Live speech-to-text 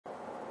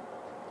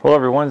Hello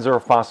everyone, Zero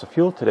Fossil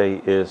Fuel.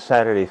 Today is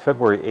Saturday,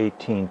 February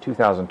 18,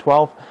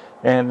 2012,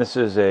 and this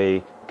is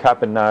a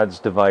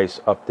Kapanadze device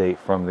update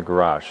from the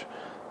garage.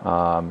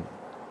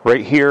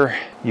 Right here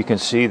you can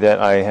see that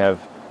I have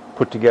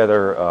put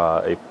together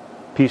a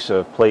piece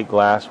of plate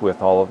glass with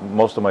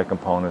most of my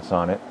components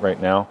on it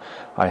right now.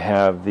 I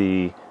have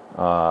the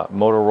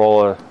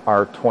Motorola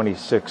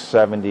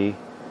R2670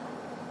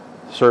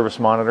 service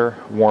monitor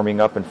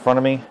warming up in front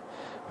of me.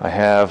 I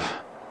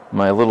have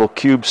my little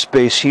cube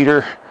space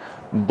heater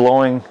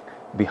blowing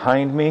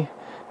behind me,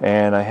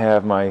 and I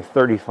have my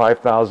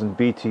 35,000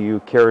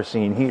 BTU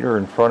kerosene heater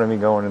in front of me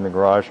going in the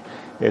garage.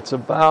 It's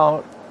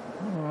about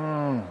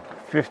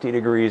 50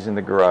 degrees in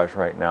the garage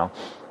right now,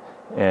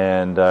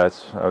 and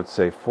it's, I would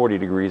say, 40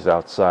 degrees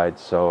outside.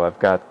 So I've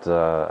got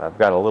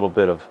a little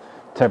bit of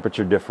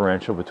temperature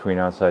differential between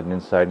outside and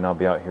inside, and I'll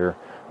be out here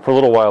for a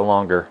little while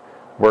longer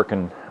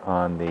working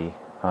on the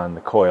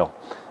coil.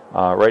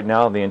 Right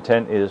now the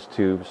intent is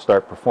to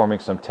start performing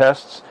some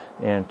tests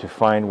and to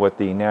find what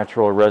the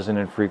natural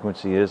resonant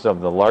frequency is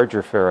of the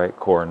larger ferrite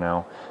core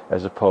now,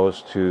 as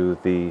opposed to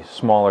the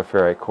smaller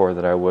ferrite core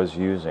that I was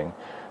using.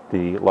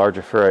 The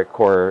larger ferrite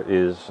core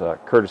is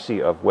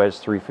courtesy of Wes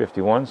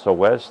 351, so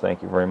Wes,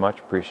 thank you very much,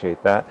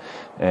 appreciate that,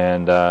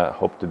 and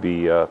hope to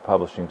be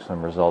publishing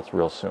some results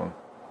real soon.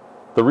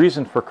 The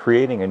reason for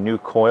creating a new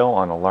coil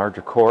on a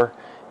larger core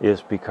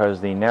is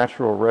because the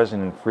natural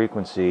resonant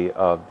frequency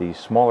of the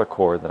smaller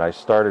core that I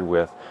started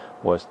with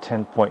was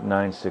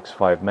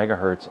 10.965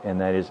 megahertz, and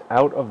that is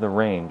out of the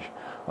range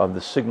of the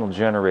signal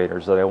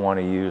generators that I want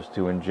to use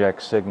to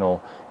inject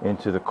signal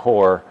into the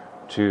core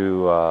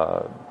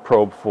to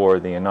probe for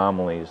the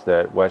anomalies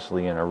that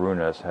Wesley and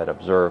Arunas had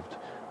observed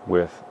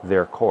with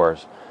their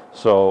cores.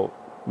 So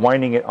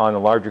winding it on the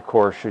larger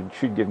core should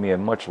give me a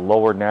much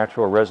lower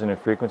natural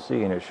resonant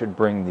frequency, and it should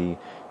bring the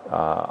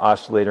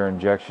oscillator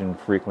injection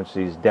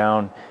frequencies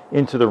down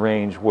into the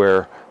range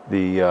where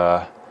the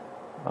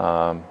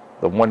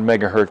 1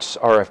 megahertz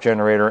RF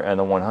generator and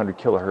the 100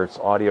 kilohertz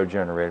audio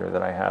generator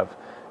that I have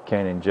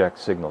can inject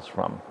signals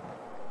from.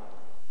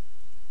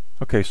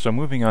 Okay, so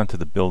moving on to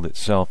the build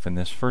itself. In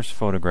this first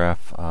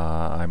photograph,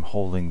 I'm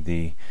holding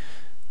the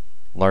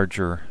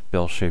larger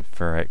bell-shaped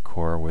ferrite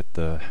core with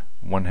the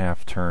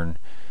 1/2 turn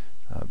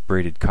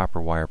braided copper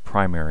wire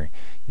primary.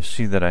 You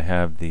see that I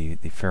have the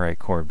ferrite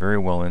core very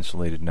well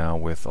insulated now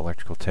with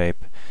electrical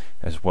tape,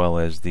 as well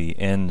as the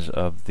ends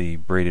of the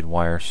braided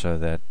wire, so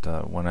that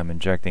when I'm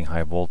injecting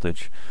high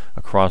voltage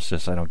across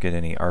this, I don't get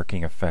any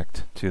arcing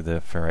effect to the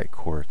ferrite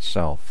core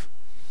itself.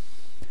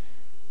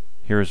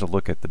 Here's a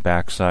look at the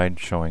back side,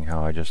 showing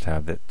how I just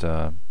have it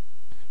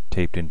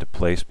taped into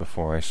place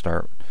before I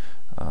start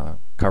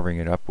covering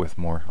it up with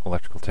more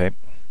electrical tape.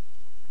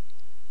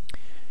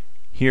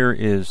 Here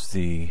is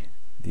the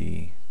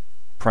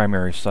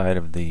primary side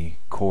of the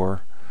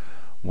core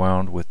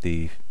wound with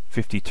the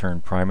 50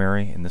 turn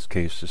primary. In this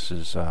case this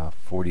is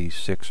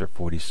 46 or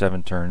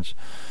 47 turns,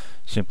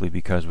 simply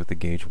because with the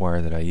gauge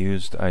wire that I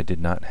used I did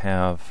not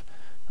have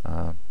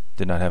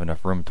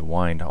enough room to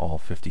wind all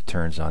 50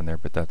 turns on there,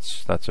 but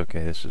that's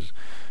okay. This is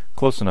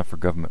close enough for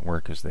government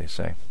work, as they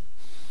say.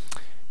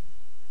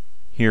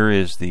 Here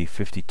is the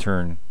 50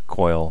 turn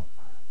coil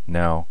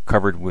now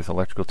covered with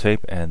electrical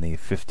tape, and the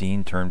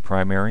 15 turn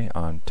primary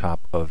on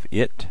top of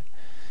it.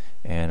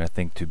 And I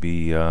think to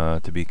be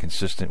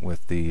consistent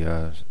with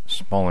the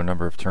smaller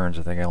number of turns,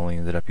 I think I only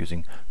ended up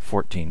using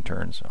 14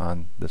 turns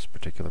on this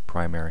particular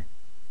primary.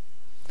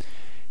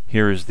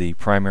 Here is the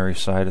primary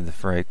side of the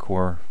ferrite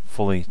core,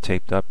 fully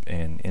taped up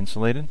and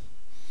insulated.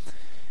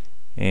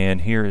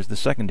 And here is the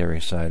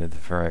secondary side of the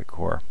ferrite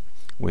core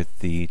with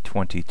the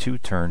 22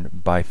 turn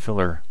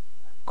bifilar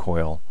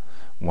coil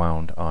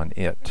wound on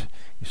it.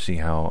 You see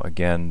how,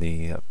 again,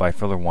 the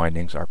bifilar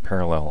windings are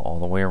parallel all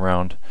the way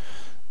around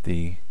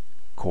the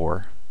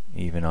core,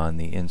 even on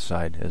the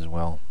inside as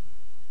well.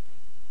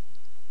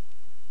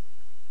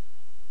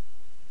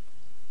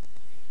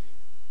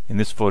 In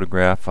this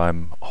photograph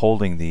I'm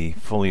holding the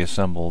fully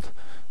assembled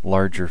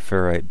larger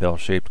ferrite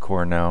bell-shaped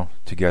core now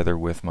together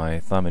with my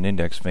thumb and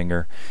index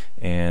finger,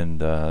 and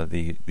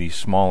the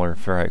smaller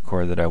ferrite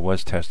core that I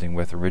was testing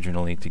with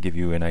originally, to give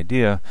you an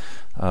idea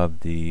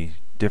of the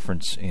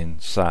difference in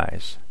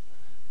size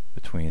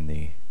between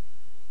the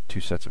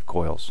two sets of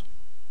coils.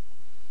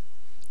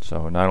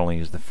 So not only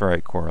is the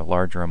ferrite core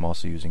larger, I'm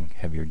also using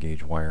heavier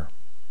gauge wire.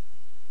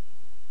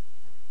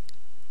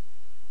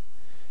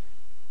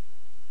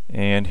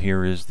 And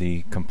here is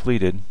the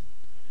completed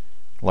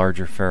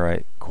larger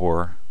ferrite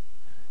core,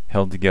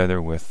 held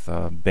together with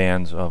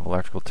bands of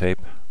electrical tape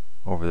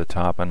over the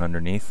top and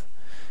underneath,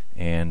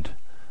 and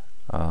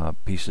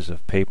pieces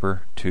of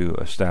paper to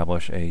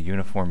establish a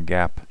uniform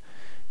gap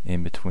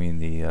in between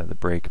the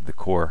break of the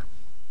core.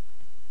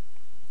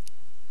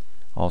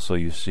 Also,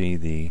 you see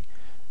the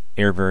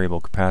air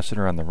variable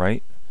capacitor on the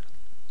right,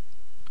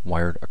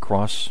 wired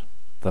across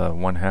the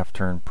 1/2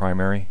 turn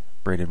primary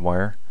braided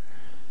wire,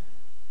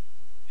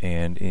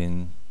 and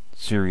in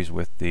series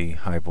with the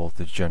high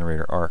voltage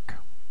generator arc.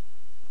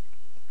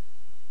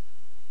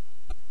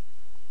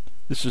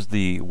 This is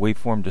the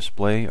waveform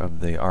display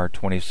of the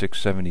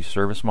R2670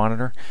 service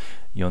monitor.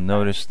 You'll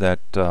notice that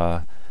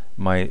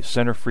my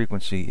center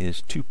frequency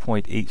is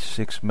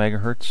 2.86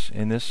 megahertz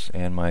in this,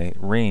 and my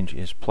range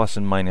is plus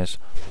and minus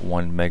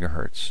 1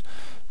 megahertz.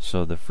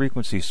 So the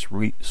frequency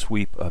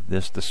sweep of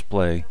this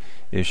display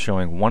is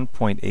showing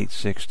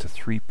 1.86 to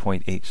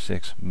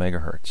 3.86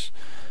 megahertz.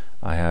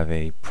 I have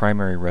a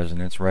primary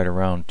resonance right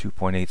around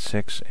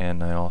 2.86,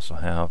 and I also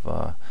have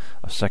a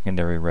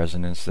secondary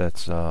resonance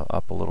that's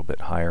up a little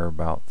bit higher,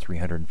 about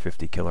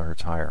 350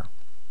 kilohertz higher.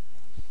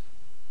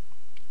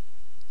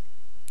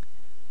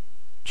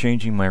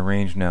 Changing my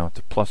range now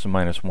to plus and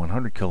minus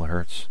 100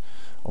 kilohertz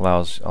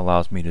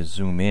allows me to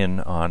zoom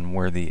in on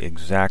where the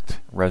exact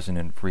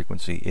resonant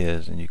frequency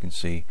is, and you can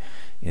see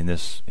in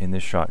this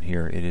shot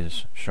here it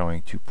is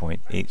showing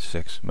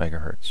 2.86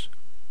 megahertz.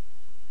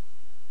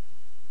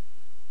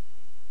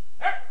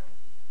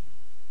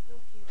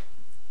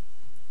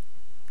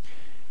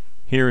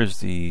 Here is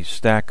the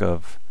stack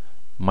of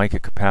mica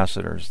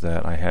capacitors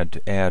that I had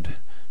to add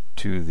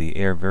to the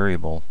air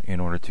variable in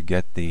order to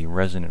get the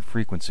resonant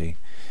frequency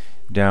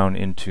down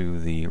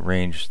into the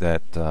range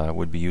that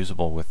would be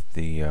usable with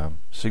the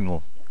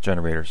signal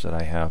generators that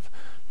I have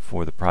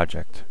for the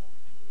project.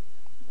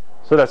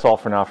 So that's all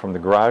for now from the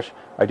garage.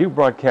 I do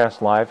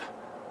broadcast live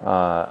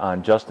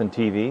on Justin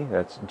TV.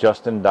 That's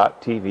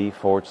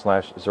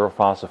justin.tv/Zero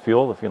Fossil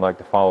Fuel if you'd like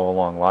to follow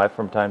along live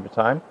from time to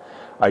time.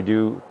 I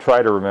do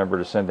try to remember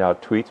to send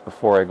out tweets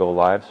before I go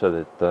live so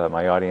that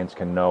my audience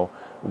can know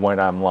when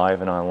I'm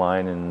live and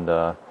online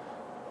and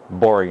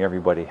boring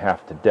everybody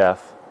half to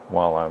death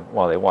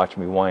while they watch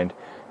me wind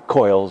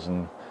coils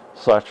and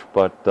such.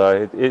 But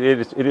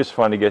it is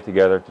fun to get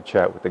together to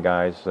chat with the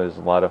guys. There's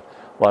a lot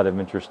of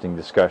interesting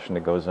discussion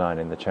that goes on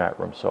in the chat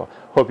room. So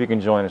hope you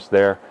can join us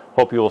there.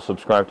 Hope you will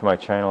subscribe to my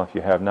channel if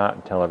you have not,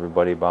 and tell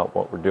everybody about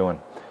what we're doing.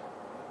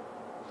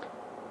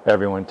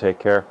 Everyone take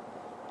care.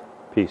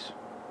 Peace.